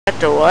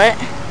the what?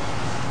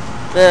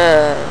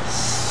 The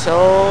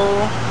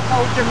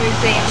Soldier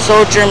Museum.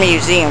 Soldier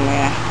Museum,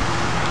 yeah.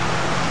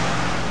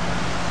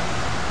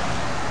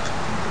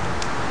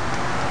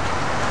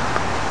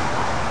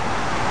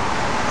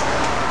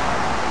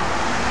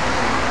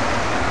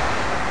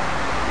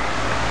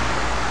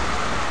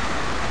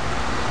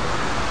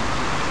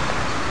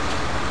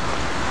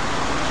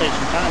 It's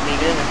kind of be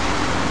good.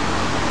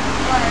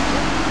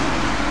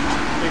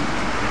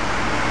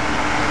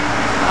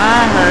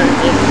 I heard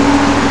it.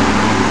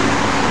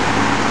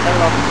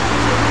 Hello.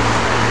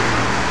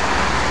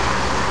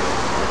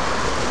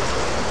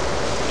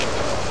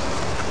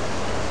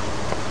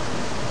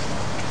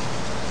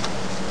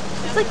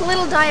 It's like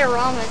little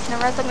dioramas.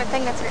 Never I was looking at the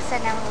thing, that's what it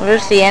said now.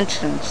 Where's the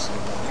entrance?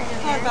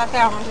 Oh, about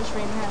that one, just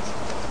reading this.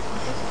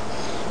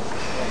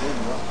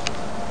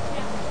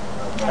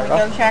 Let me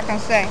go check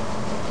and see.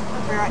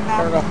 I'll be right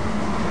now.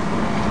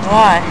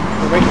 Why?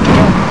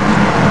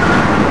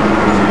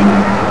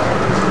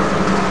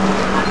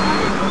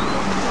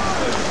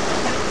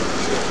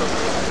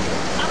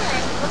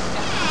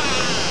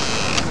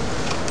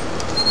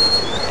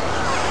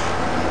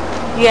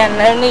 Yeah,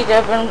 no need to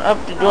open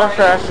up the door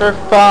for us. We're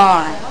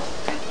fine.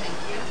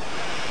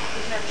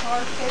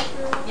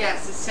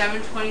 Yes, it's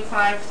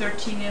 725,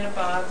 13 and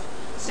above.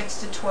 6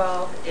 to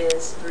 12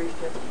 is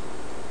 350. Okay.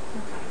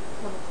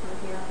 We'll look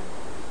through here.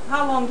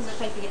 How long does it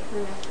take to get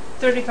through there?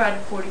 35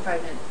 to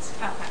 45 minutes.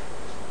 Okay.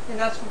 And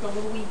that's for the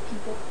little weed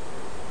people?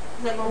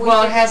 Is that little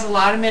Well, weed it has a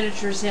lot of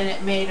miniatures in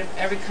it, made of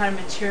every kind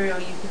of material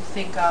you can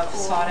think of,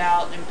 Cool. sought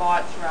out and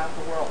bought throughout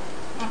the world.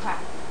 Okay.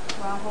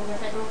 Well, we'll get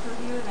that go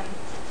through here then.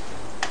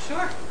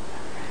 Sure.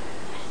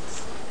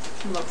 You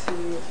can look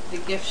through the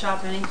gift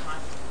shop anytime.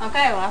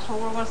 Okay, well that's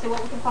what we're going to see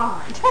what we can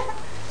find.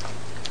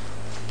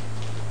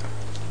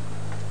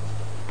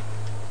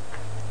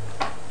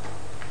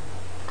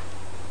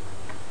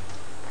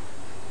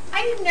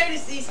 I didn't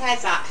notice these had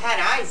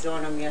eyes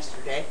on them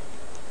yesterday.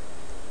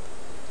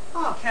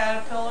 Oh,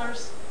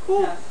 caterpillars.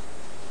 Cool. Yes.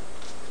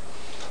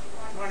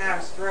 When I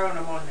was throwing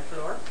them on the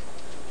floor.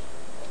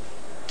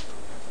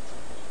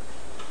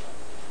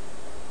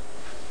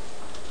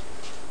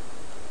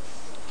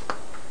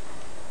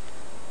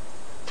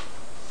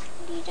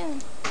 What are you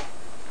doing?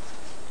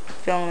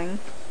 Filming.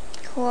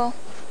 Cool.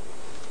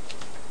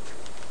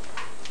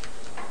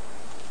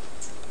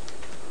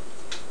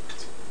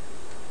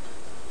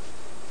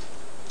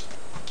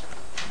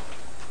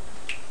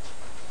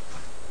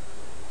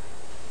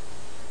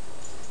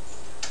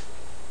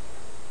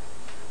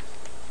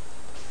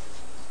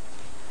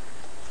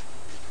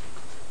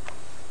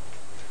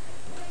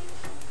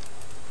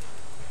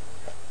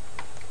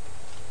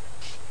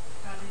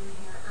 Got in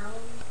here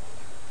early.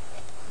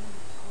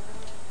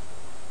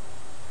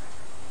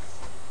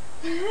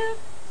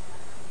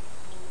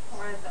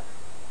 Where is it?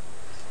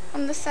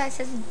 On this side it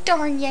says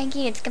darn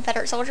Yankee and it's a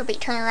Confederate soldier, but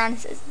you turn around and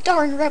it says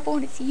darn rebel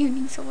and it's a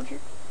Union soldier.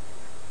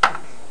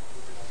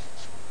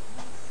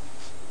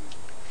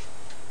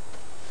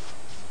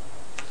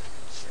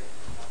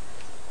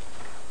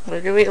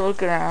 Where do we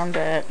look around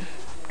at?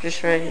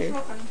 Just right here.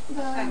 How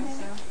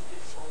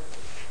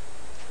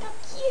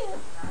cute.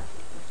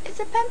 It's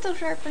a pencil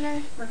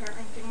sharpener. For her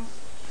anything.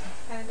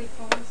 Gotta be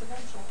full of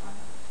eventual one.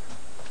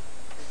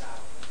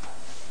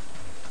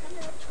 I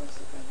wonder what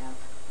choices they have.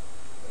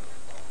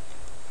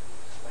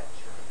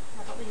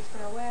 How about these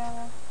for a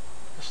well?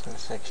 Less than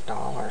 $6.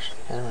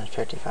 The other one's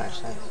 55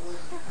 cents.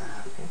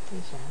 50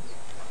 cents.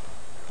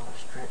 Oh,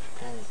 stretch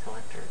penny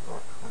collector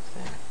book. What's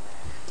that?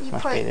 You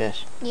Must put, be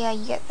this. yeah,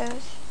 you get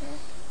those.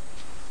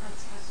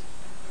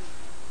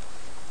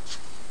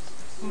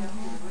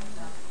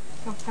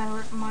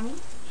 Confederate money.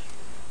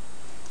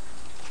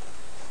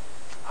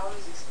 I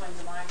always explain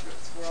to my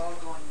groups, we're all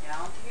going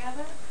down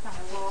together, and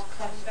we're all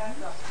coming back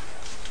up.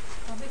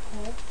 That'd be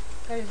cool.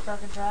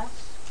 Gettysburg Address.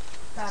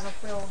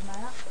 Battlefield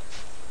map.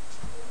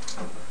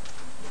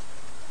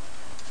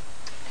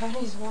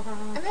 Tony's walking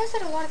around. I noticed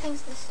that a lot of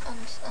things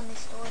on these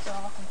stores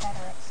are all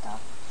Confederate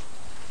stuff.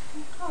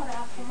 Oh,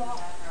 that's a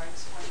lot.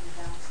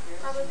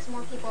 Probably because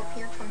more people up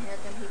here come here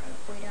than people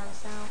way down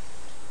south.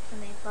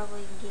 And they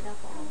probably get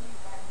up on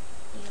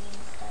Union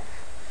stuff.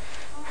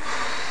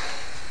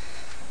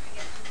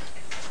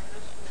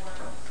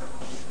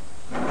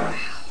 Wow.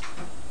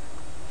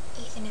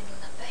 Ethan is in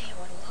the bay. I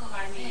would love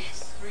I need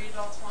this. 3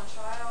 adults, 1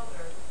 child,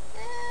 or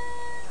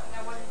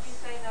now what did you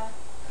say the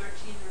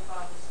 13 or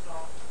above is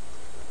adult?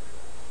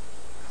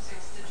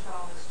 6 to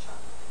 12 is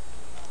child.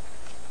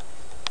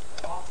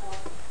 All 4.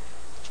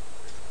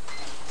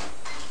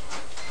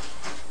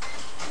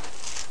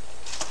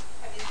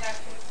 Have you got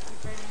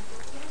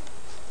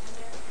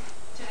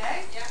today?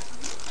 Yeah.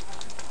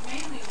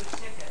 Mainly with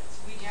tickets.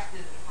 We just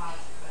did a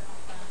deposit, but.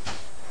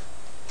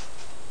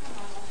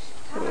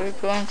 Are we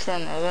going to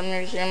another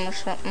museum or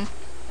something?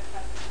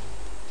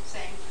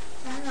 Same.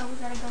 I don't know. We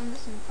gotta go in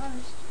this one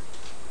first.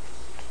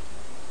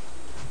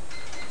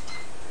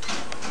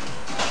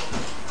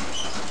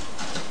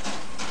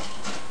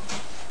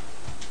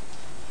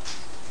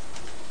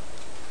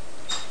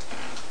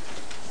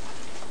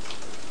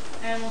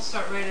 And we'll we'll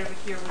start right over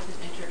here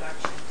with an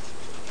introduction.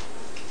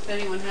 If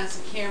anyone has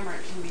a camera,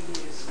 it can be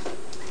used.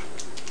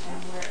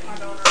 And where I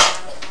don't know.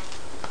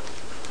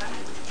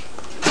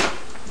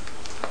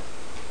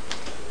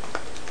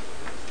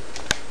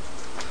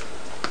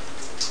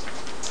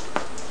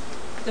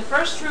 The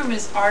first room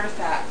is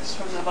artifacts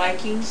from the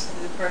Vikings to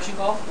the Persian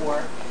Gulf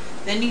War.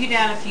 Then you go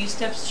down a few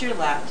steps to your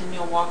left and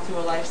you'll walk through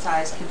a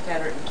life-size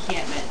Confederate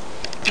encampment.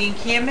 The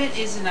encampment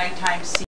is a nighttime scene.